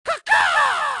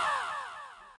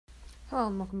Hello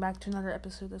and welcome back to another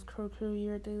episode of Crow Crew,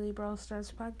 your daily Brawl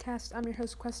Stars podcast. I'm your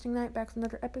host, Questing Knight, back with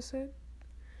another episode.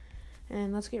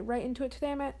 And let's get right into it.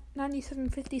 Today I'm at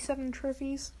 9757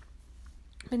 trophies.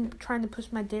 I've been trying to push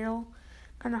my Daryl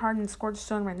kind of hard in Scorched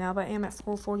Stone right now, but I am at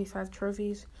 445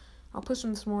 trophies. I'll push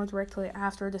them some more directly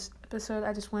after this episode.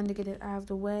 I just wanted to get it out of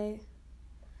the way.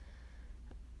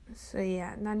 So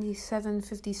yeah,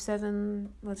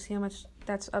 9757. Let's see how much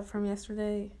that's up from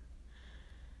yesterday.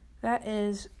 That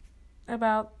is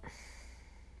about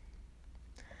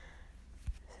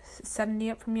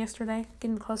 70 up from yesterday,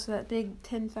 getting close to that big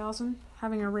 10,000.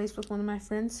 Having a race with one of my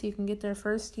friends so you can get there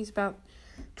first. He's about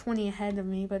 20 ahead of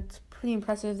me, but it's pretty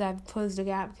impressive that I've closed the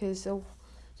gap because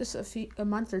just a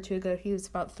month or two ago he was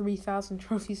about 3,000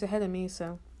 trophies ahead of me.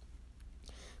 So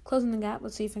closing the gap.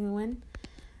 Let's see if I can win.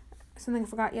 Something I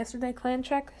forgot yesterday, clan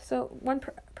check. So one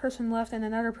person left and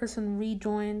another person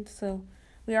rejoined, so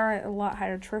we are at a lot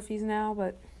higher trophies now,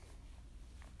 but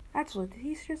actually, did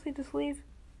he seriously just leave?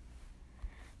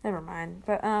 Never mind.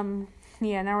 But,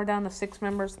 yeah, now we're down to 6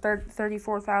 members,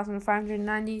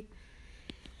 34,590.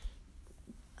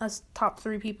 Us top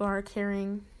 3 people are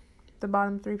carrying the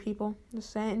bottom 3 people, just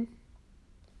saying.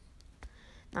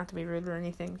 Not to be rude or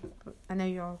anything, but I know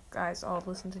you all guys all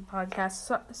listen to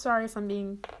podcasts. Sorry if I'm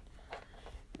being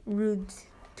rude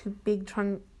to Big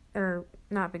Chung, or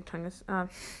not Big Chungus,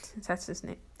 that's his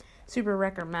name. Super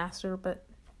Wrecker Master, but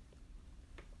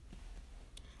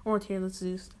or Tearless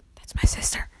Zeus. That's my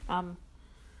sister. But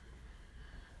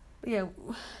yeah,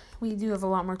 we do have a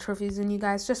lot more trophies than you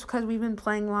guys, just because we've been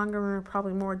playing longer and we're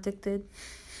probably more addicted.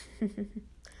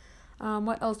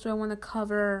 What else do I want to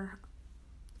cover?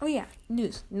 Oh yeah,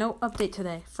 news. No update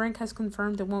today. Frank has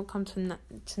confirmed it won't come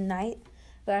tonight,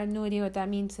 but I have no idea what that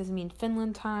means. Does it mean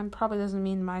Finland time? Probably doesn't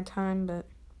mean my time, but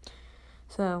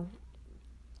so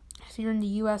if you're in the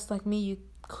U.S. like me, you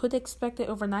could expect it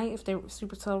overnight if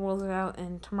Supercell rolls it out,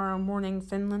 and tomorrow morning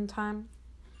Finland time.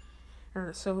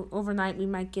 Or so overnight we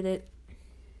might get it.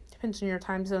 Depends on your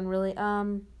time zone, really.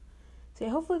 So yeah,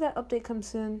 hopefully that update comes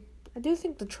soon. I do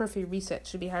think the trophy reset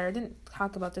should be higher. I didn't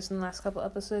talk about this in the last couple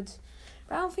episodes,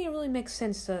 but I don't think it really makes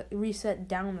sense to reset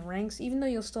down the ranks, even though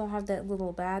you'll still have that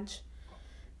little badge.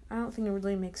 I don't think it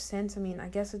really makes sense. I mean, I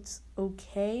guess it's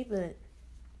okay, but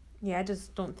yeah, I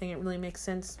just don't think it really makes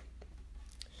sense.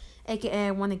 AKA,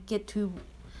 I want to get to,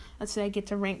 let's say I get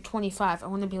to rank 25. I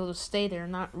want to be able to stay there,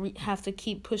 not have to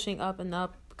keep pushing up and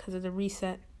up because of the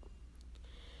reset.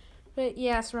 But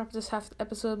yeah, so wrap up this half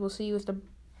episode. We'll see you with the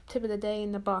tip of the day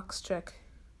and the box check.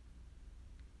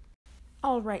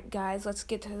 Alright guys, let's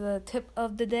get to the tip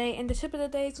of the day. And the tip of the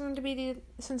day is going to be,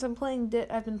 since I've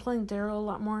been playing Daryl a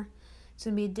lot more. It's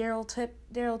going to be a Daryl tip.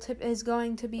 Daryl tip is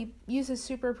going to be, use his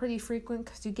super pretty frequent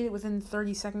because you get it within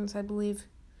 30 seconds, I believe.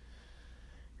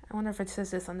 I wonder if it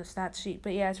says this on the stat sheet.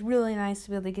 But yeah, it's really nice to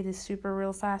be able to get his super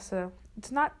real fast. So it's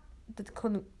not, the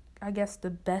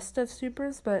best of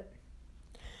supers, but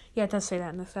yeah, it does say that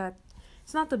in the stat.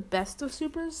 It's not the best of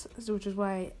supers, which is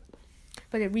why,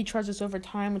 but it recharges over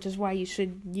time, which is why you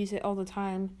should use it all the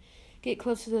time. Get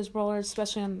close to those brawlers,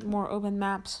 especially on more open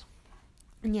maps.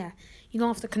 And yeah, you don't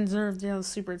have to conserve Daryl's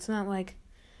super. It's not like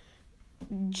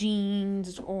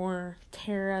Jeans or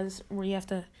Terra's where you have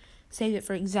to save it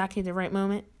for exactly the right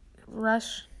moment.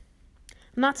 Rush.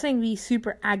 I'm not saying be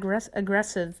super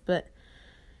aggressive, but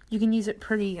you can use it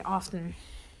pretty often.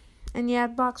 And yeah,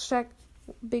 box check,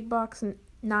 big box, and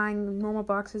 9 normal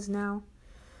boxes now.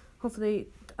 Hopefully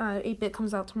 8-bit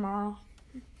comes out tomorrow.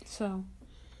 So,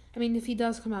 I mean, if he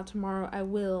does come out tomorrow, I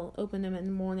will open him in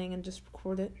the morning and just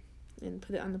record it and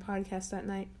put it on the podcast that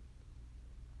night.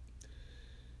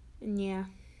 And yeah.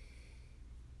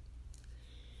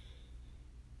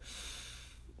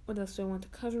 What else do I want to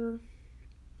cover?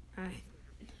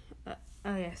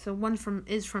 So one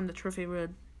is from the Trophy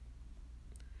Road.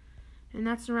 And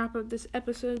that's the wrap up this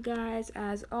episode, guys.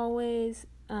 As always,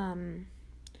 you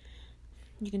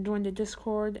can join the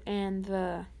Discord and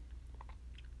the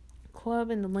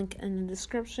club in the link in the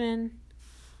description.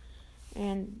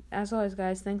 And as always,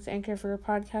 guys, thanks to Anchor for their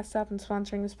podcast app and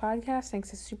sponsoring this podcast. Thanks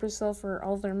to Supercell for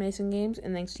all their amazing games.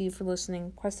 And thanks to you for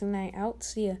listening. Questing Knight out.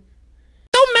 See ya.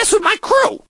 Don't mess with my crew!